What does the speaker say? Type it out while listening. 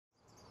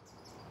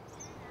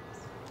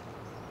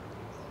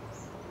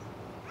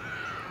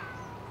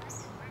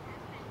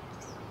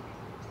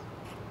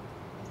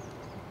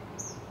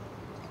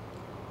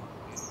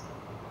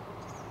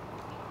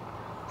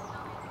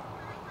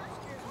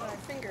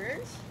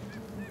fingers.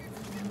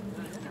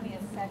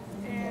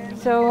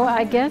 So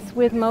I guess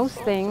with most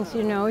things,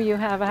 you know, you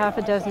have a half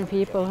a dozen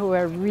people who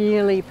are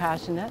really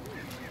passionate.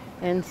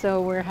 And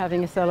so we're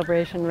having a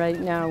celebration right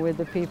now with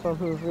the people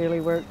who've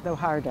really worked the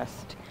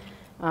hardest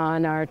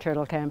on our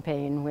turtle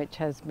campaign, which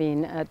has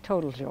been a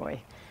total joy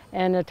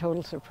and a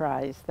total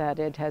surprise that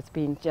it has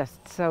been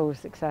just so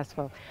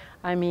successful.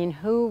 I mean,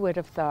 who would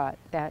have thought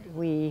that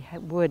we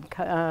would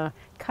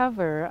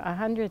cover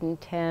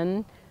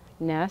 110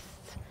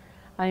 nests?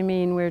 I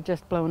mean, we're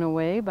just blown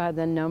away by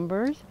the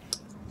numbers.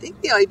 I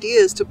think the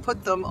idea is to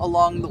put them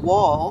along the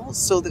wall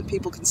so that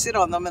people can sit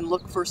on them and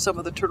look for some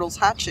of the turtles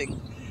hatching,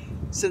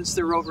 since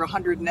there are over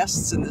 100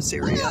 nests in this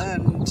area,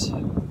 and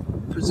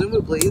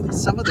presumably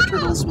some of the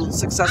turtles will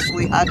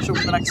successfully hatch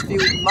over the next few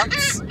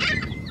months.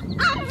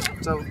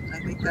 So I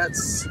think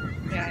that's...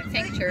 Yeah, I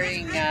think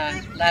during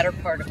latter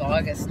part of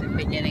August and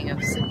beginning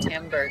of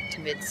September to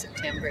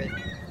mid-September,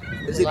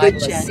 there's we're a good liable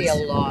to chance. see a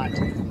lot.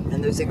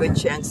 And there's a good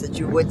chance that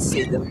you would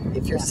see them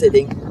if you're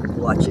sitting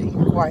watching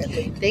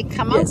quietly. They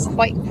come out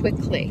quite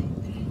quickly,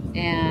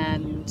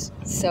 and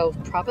so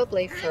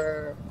probably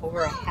for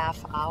over a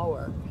half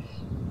hour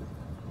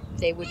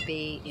they would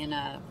be in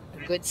a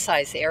good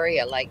size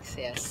area like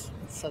this,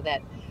 so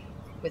that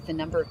with the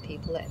number of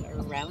people that are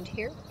around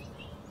here,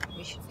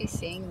 we should be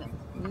seeing them.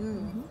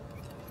 Mm-hmm.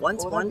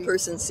 Once one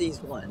person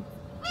sees one,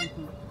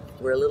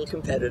 we're a little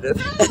competitive.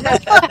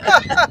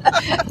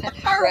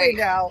 Right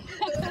now.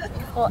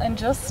 Well, and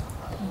just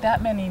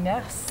that many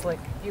nests, like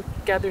you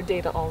gathered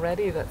data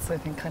already, that's I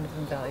think kind of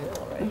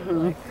invaluable, right?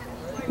 Like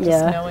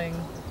just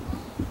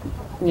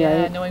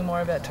knowing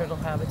more about turtle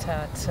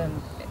habitat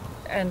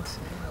and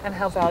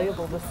how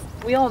valuable this.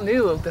 We all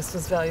knew this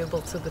was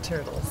valuable to the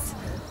turtles,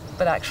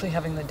 but actually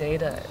having the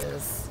data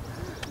is.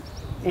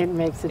 It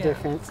makes a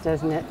difference,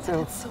 doesn't it?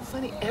 So it's so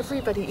funny.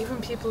 Everybody, even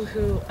people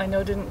who I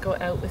know didn't go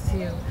out with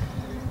you,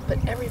 but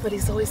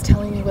everybody's always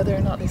telling me whether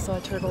or not they saw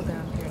a turtle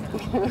down here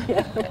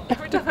now.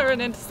 Every time I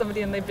run into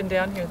somebody and they've been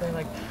down here, they're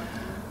like,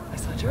 I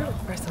saw a turtle,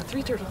 or I saw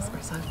 3 turtles, or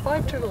I saw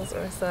 5 turtles,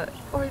 or I saw,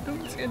 I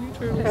don't see any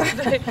turtles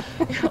today.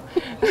 You know?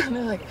 And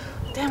they're like,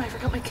 damn, I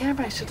forgot my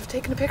camera. I should have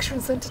taken a picture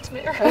and sent it to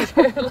Mary.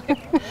 Like,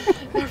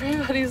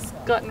 everybody's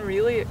gotten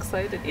really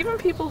excited. Even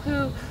people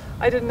who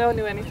I didn't know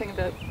knew anything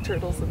about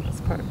turtles in this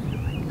park.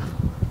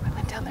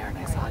 Down there and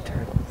I saw a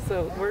turtle.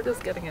 So word is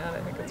getting out.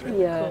 I think it's really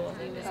cool.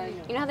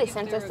 You know how they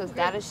sent us those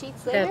data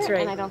sheets later? That's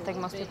right. And I don't think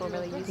most people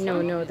really use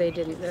them. No, they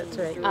didn't. That's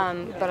right.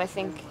 But I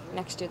think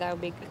next year that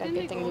would be a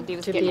good thing to do,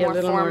 is To get be a more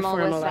little more formal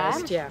with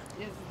formalized, that.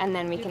 And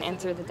then we can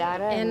enter the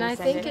data. And I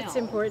send think it's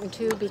important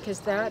too, because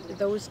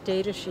those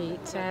data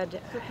sheets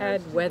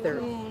had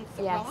weather.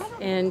 Yes.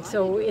 And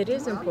so it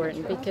is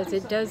important, because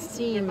it does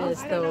seem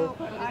as though,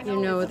 you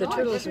know, the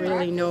turtles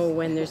really know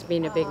when there's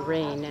been a big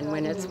rain and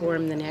when it's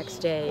warm the next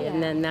day,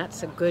 and then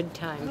that's a good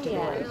time to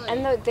do it.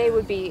 And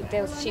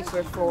those sheets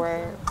were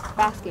for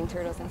basking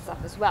turtles and stuff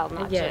as well,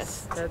 not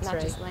just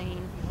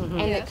laying.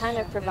 And it kind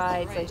of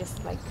provides,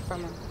 just like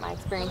from my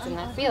experience in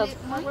that field,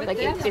 like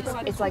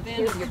it's like,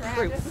 here's your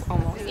proof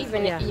almost.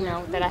 Even if you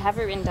know that I have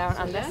it written down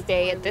on this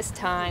day, at this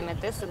time, at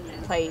this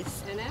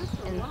place,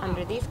 and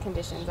under these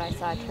conditions I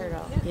saw a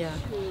turtle. Yeah.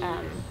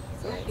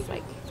 So it's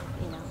like,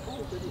 you know,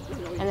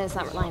 and then it's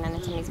not relying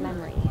on somebody's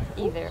memory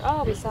either.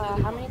 Oh, we saw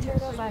how many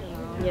turtles? I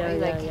don't know.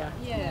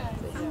 Yeah.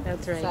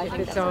 That's right. So if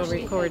it's all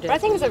recorded. But I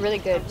think it's a really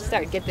good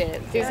start. Get the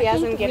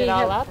enthusiasm, get it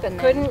all up, and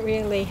couldn't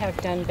really have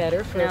done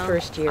better for a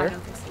first year. I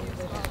don't think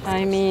so.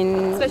 I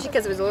mean, especially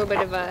because it was a little bit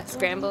of a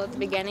scramble at the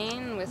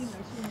beginning with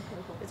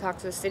the talk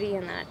to the city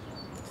and that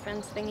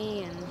fence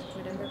thingy and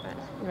whatever.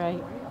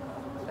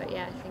 But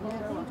yeah, I think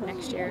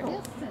next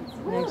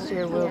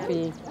year will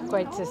be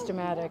quite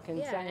systematic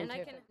and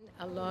scientific.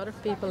 A lot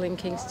of people in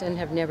Kingston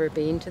have never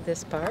been to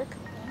this park.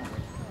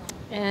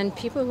 And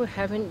people who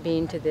haven't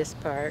been to this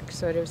park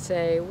sort of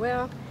say,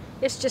 well,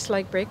 it's just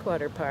like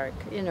Breakwater Park.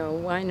 You know,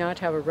 why not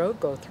have a road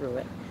go through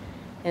it?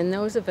 And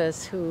those of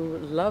us who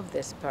love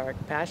this park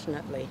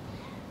passionately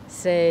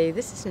say,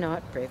 this is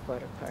not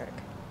Breakwater Park.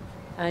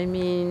 I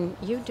mean,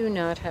 you do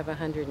not have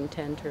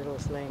 110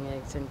 turtles laying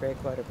eggs in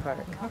Breakwater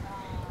Park.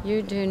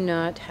 You do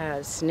not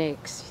have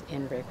snakes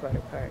in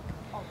Breakwater Park.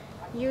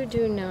 You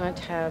do not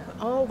have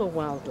all the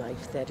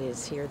wildlife that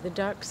is here, the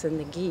ducks and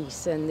the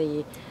geese and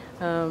the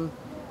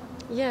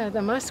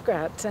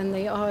muskrats and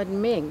the odd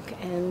mink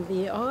and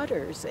the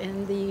otters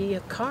and the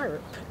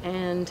carp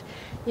and,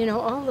 you know,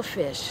 all the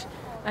fish.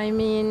 I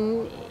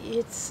mean,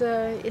 it's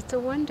a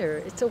wonder.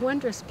 It's a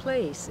wondrous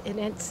place, and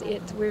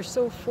we're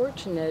so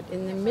fortunate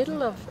in the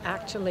middle of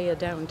actually a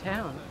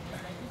downtown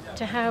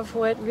to have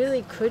what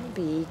really could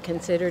be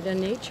considered a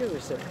nature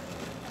reserve.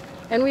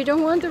 And we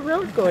don't want the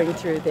road going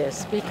through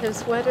this,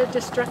 because what a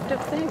destructive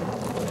thing.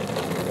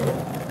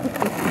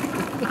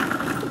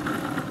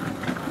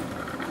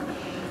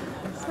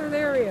 So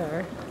there we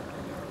are.